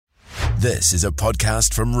This is a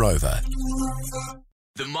podcast from Rover.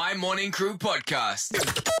 The My Morning Crew podcast.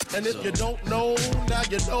 And if you don't know, now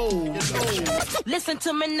you know. Listen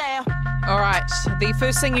to me now. All right, the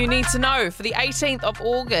first thing you need to know for the 18th of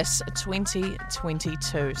August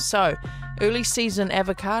 2022. So, early season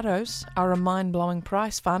avocados are a mind-blowing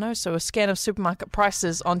price, whānau. So a scan of supermarket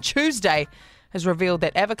prices on Tuesday has revealed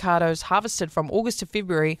that avocados harvested from August to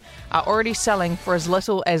February are already selling for as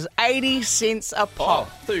little as 80 cents a Oh, pop. I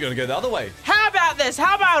thought you were going to go the other way. How about this?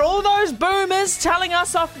 How about all those boomers telling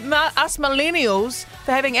us us millennials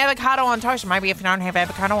for having avocado on toast? Maybe if you don't have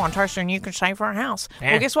avocado on toast, then you can save for a house.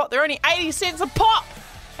 Well, guess what? They're only 80 cents a pop.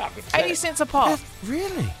 80 cents a pop.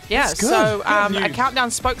 Really? Yeah, That's good. so Good a news. Countdown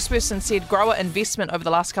spokesperson said grower investment over the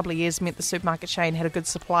last couple of years meant the supermarket chain had a good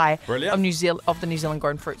supply Brilliant. of the New Zealand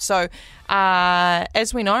grown fruit. So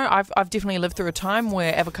as we know, I've definitely lived through a time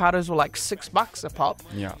where avocados were like $6 a pop.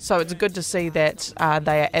 Yeah. So it's good to see that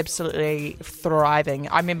they are absolutely thriving.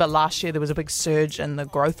 I remember last year there was a big surge in the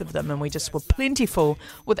growth of them, and we just were plentiful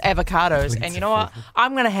with avocados. And you know what?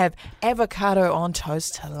 I'm going to have avocado on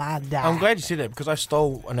toast till I die. I'm glad you said that because I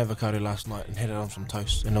stole an avocado last night and had it on some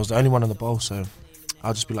toast, and it was the only one in the bowl. So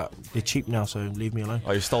I'll just be like, they're cheap now, so leave me alone.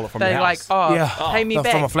 Oh, you stole it from They're your like, house. oh, Yeah. pay me No,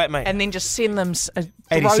 back. from a flatmate. And then just send them, 80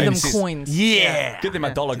 throw them cents. coins. Yeah. Give them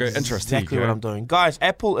a dollar go interest. Exactly here, what I'm doing. Guys,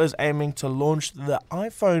 Apple is aiming to launch the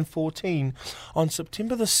iPhone 14 on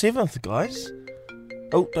September the 7th, guys.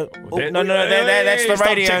 Oh, that's the Stop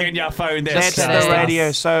radio. checking your phone. That's good the stuff.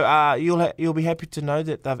 radio. So you'll be happy to know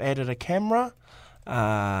that they've added a camera.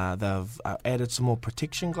 They've added some more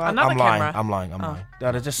protection glass. Another I'm camera? lying.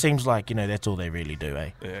 But it just seems like, that's all they really do,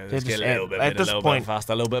 eh? Yeah, They're let's get just a little bit at better, this a little point, bit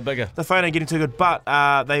faster, a little bit bigger. the phone ain't getting too good, but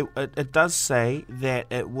it does say that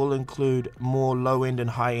it will include more low-end and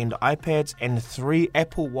high-end iPads and 3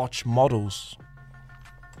 Apple Watch models.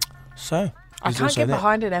 So, I there's can't also get that.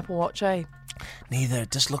 behind an Apple Watch, eh? Neither.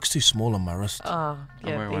 It just looks too small on my wrist. Oh,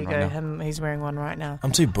 yeah, wearing there you one go. right now. He's wearing one right now.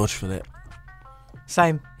 I'm too bush for that.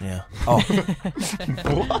 Same. Yeah. Oh,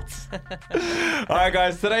 What? All right,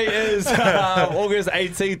 guys. Today is August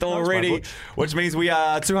 18th already, butch. which means we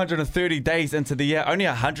are 230 days into the year. Only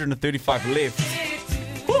 135 left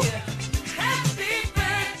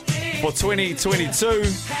for 2022.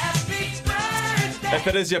 If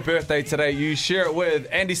it is your birthday today, you share it with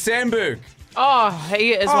Andy Samberg. Oh,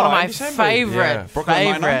 he is one of my Andy Samberg. favourite. Yeah, Brooklyn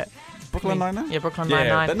Nine-Nine. Favourite. Brooklyn Nine-Nine? Yeah, Brooklyn Yeah,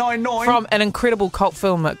 Nine-Nine. the 9-9. From an incredible cult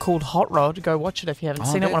film called Hot Rod. Go watch it if you haven't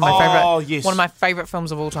seen it. that- One of my favourite. Oh, yes. One of my favourite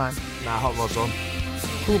films of all time. nah, hot rod's on.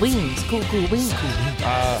 Cool beans. Cool beans.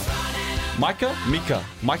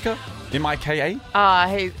 Micah? M-I-K-A?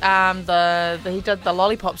 He did the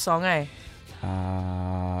Lollipop song, eh?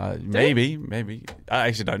 Maybe. I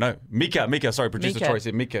actually don't know. Mika. Sorry, producer Mika. Troy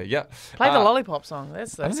said Mika. Yeah. Play the Lollipop song.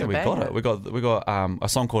 That's I don't think a we got banger. it. We got a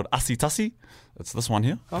song called Assi Tassi. It's this one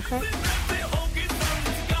here. Okay.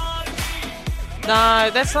 No,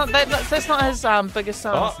 that's not his biggest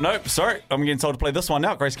song. Oh no, sorry. I'm getting told to play this one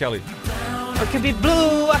now. Grace Kelly. I could be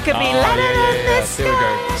blue. I could be lighter than this. There we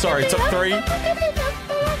go. Sorry, it took 3.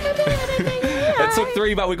 It took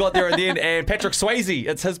 3, but we got there at the end. And Patrick Swayze,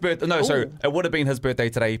 it's his birthday. No, so it would have been his birthday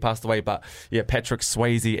today. He passed away, but yeah, Patrick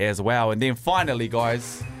Swayze as well. And then finally,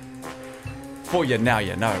 guys, for you now,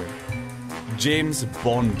 you know, James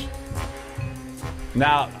Bond.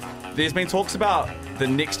 Now, there's been talks about the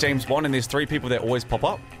next James Bond, and there's 3 people that always pop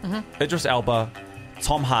up: Idris Elba,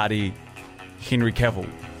 Tom Hardy, Henry Cavill.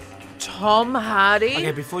 Tom Hardy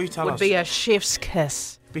Okay, before you tell would us, be a chef's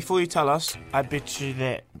kiss. I bet you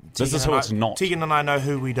that This is who it's not. Tegan and I know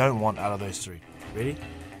who we don't want out of those 3. Ready?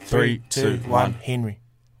 3, 2, 1. Henry.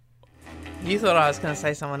 You thought I was going to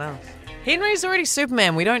say someone else. Henry's already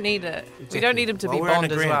Superman. We don't need it. We don't need him to be we're in Bond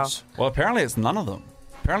as well. agreement. Well, apparently it's none of them.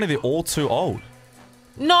 Apparently they're all too old.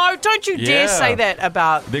 No, don't you dare Yeah. say that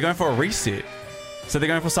about. They're going for a reset. So they're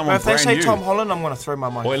going for someone But if they brand say new. Tom Holland, I'm going to throw my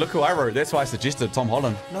money. Wait, look who I wrote. That's why I suggested Tom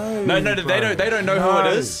Holland. No, No, they bro. don't know who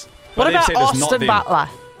it is. What But they've about said it's not Austin them. Butler?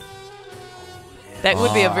 That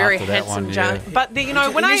would be a very after that handsome one, giant. yeah. But you know,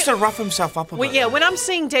 He when I needs to rough himself up a bit. when I'm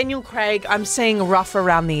seeing Daniel Craig, I'm seeing rough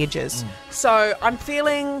around the edges. So I'm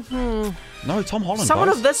feeling No, Tom Holland. someone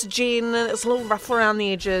guys. of this gen. It's a little rough around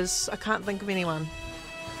the edges. I can't think of anyone.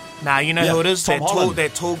 Nah, you know Yeah, who it is? Tom Holland.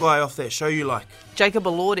 That tall guy off that show you like. Jacob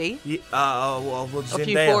Elordi. Yeah, of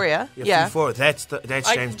Euphoria, yeah. Euphoria. That's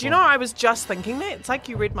James Do you Bond. know, I was just thinking that. It's like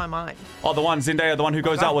you read my mind. Oh, the one, Zendaya, the one who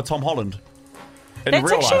goes out with Tom Holland. In That's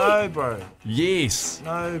real actually- life. No, bro. Yes.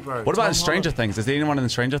 No, bro. What about Tom in Stranger Holland. Things? Is there anyone in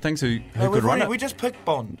Stranger Things who No, could run we it? just picked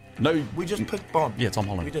Bond. No. We just picked Bond. Yeah, Tom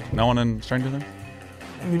Holland. We did. No one in Stranger Things?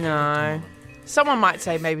 No. Someone might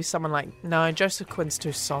say maybe someone like, no, Joseph Quinn's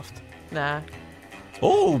too soft. Nah.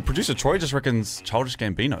 Oh, producer Troy just reckons Childish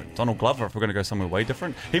Gambino. Donald Glover, if we're going to go somewhere way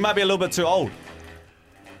different. He might be a little bit too old.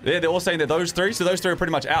 Yeah, they're all saying that those three are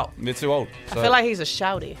pretty much out. They're too old. So. I feel like he's a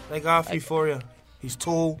shouty. They go after Euphoria. He's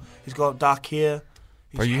tall. He's got dark hair.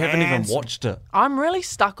 Bro, you haven't even watched it. I'm really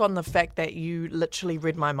stuck on the fact that you literally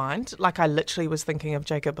read my mind. Like, I literally was thinking of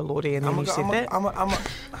Jacob Elordi and then you said that.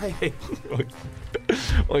 Hey.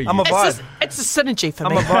 Oi. I'm a vibe. It's a synergy for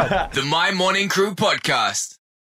me. I'm a vibe. The My Morning Crew podcast.